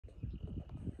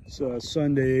It's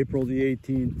Sunday, April the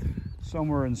 18th,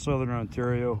 somewhere in southern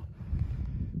Ontario.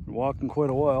 Been walking quite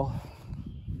a while,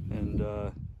 and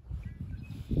I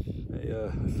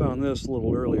found this a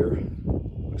little earlier.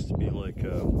 Looks to be like,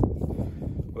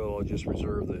 well, I'll just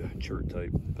reserve the chert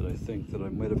type, but I think that I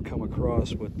might have come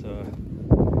across what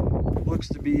looks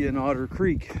to be an Otter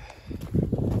Creek.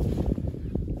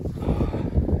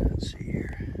 Let's see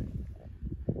here.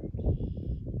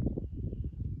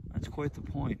 That's quite the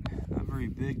point. Not very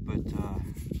big, but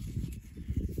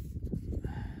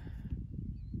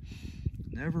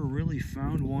never really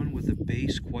found one with a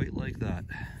base quite like that.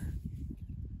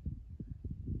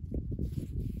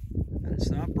 And it's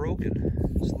not broken.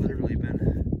 It's literally been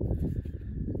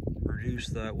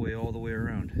reduced that way all the way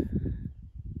around.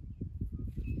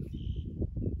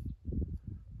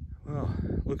 Well,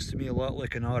 looks to me a lot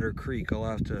like an Otter Creek. I'll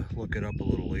have to look it up a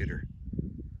little later.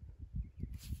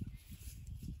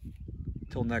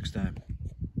 Till next time.